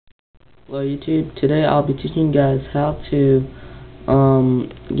Hello YouTube, today I'll be teaching you guys how to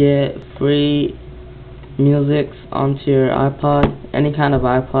get free music onto your iPod, any kind of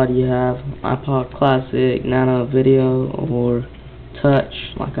iPod you have, iPod Classic, Nano Video, or Touch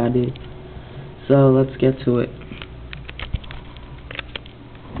like I do. So let's get to it.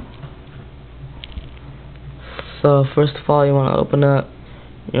 So first of all, you want to open up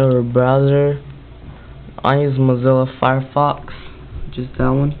your browser. I use Mozilla Firefox, just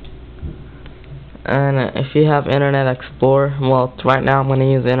that one. And if you have Internet Explorer, well, right now I'm going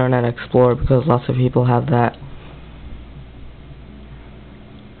to use Internet Explorer because lots of people have that.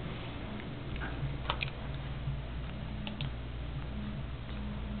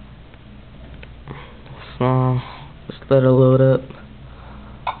 So, just let it load up.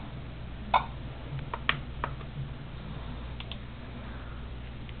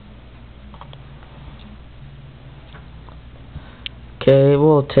 Okay, it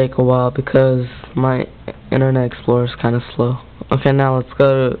will take a while because my Internet Explorer is kind of slow. Okay, now let's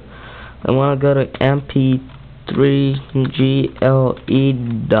go to, I want to go to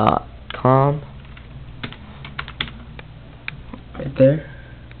mp3gle.com. Right there.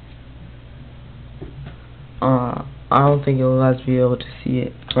 I don't think you'll guys be able to see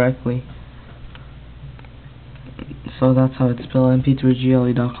it correctly. So that's how it's spelled,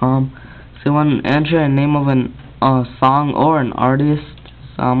 mp3gle.com. So you want to enter a name of a song or an artist.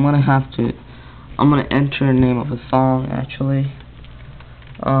 So I'm gonna enter a name of a song actually.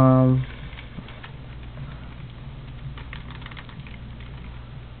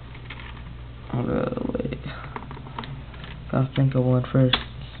 Wait. Gotta think of one first.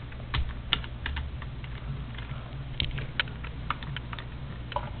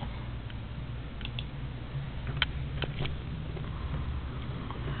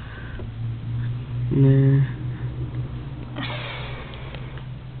 Nah.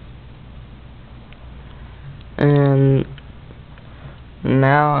 And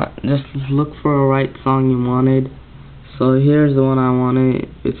now just look for a right song you wanted. So here's the one I wanted.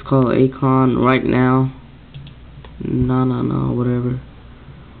 It's called Akon Right Now. No, whatever.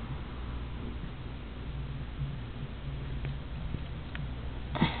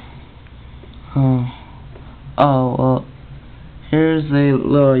 Oh, well, here's a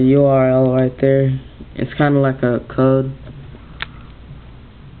little URL right there. It's kind of like a code.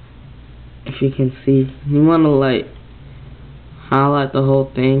 If you can see, you want to like highlight the whole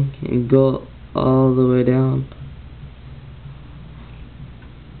thing and go all the way down.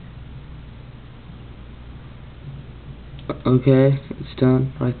 Okay, it's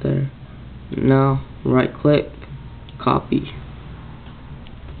done right there. Now right click, copy,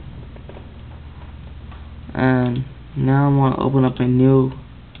 and now I want to open up a new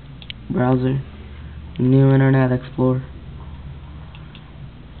browser, new Internet Explorer.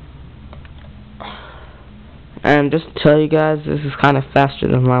 And just to tell you guys, this is kind of faster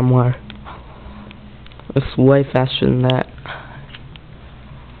than LimeWire. It's way faster than that.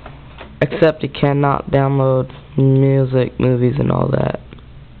 Except it cannot download music, movies, and all that.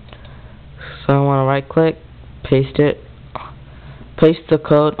 So I want to right click, paste it, paste the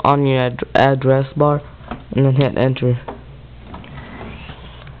code on your address bar, and then hit enter.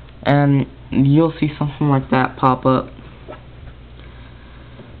 And you'll see something like that pop up.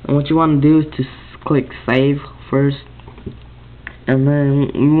 And what you want to do is to click save first, and then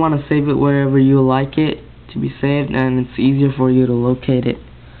you want to save it wherever you like it to be saved, and it's easier for you to locate it.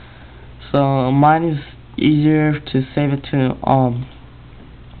 So mine is easier to save it to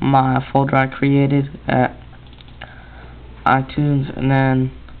my folder I created at iTunes, and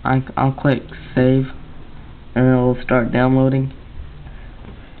then I'll click save, and it will start downloading.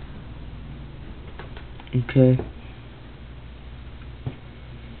 Okay.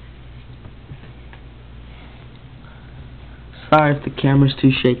 Sorry if the camera's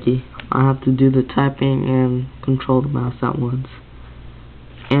too shaky. I have to do the typing and control the mouse at once.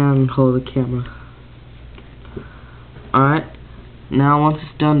 And hold the camera. Alright. Now once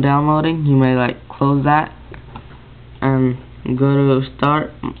it's done downloading, you may like close that and go to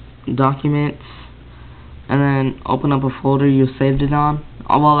start, documents, and then open up a folder you saved it on.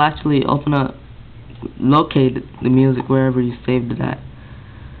 Well, actually locate the music wherever you saved it at.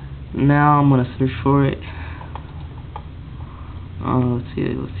 Now I'm gonna search for it. Let's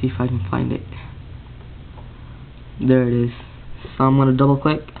see if I can find it. There it is. So I'm gonna double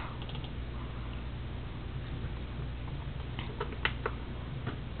click.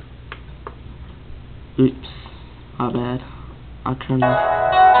 Oops, my bad. I'll turn off.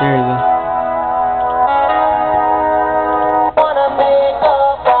 There you go.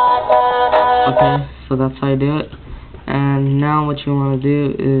 Okay, so that's how you do it. And now what you want to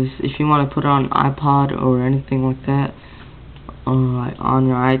do is, if you want to put it on iPod or anything like that, like on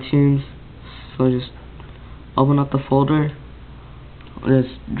your iTunes, so just open up the folder,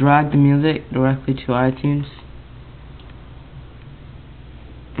 just drag the music directly to iTunes,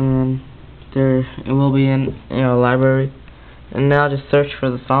 and there it will be in your library. And now just search for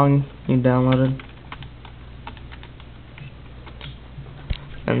the song you downloaded,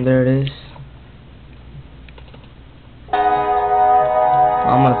 and there it is.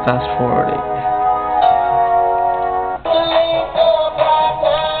 I'm gonna fast forward it.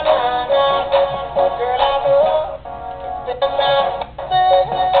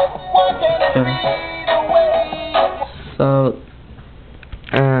 Okay. So,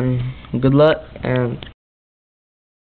 and good luck, and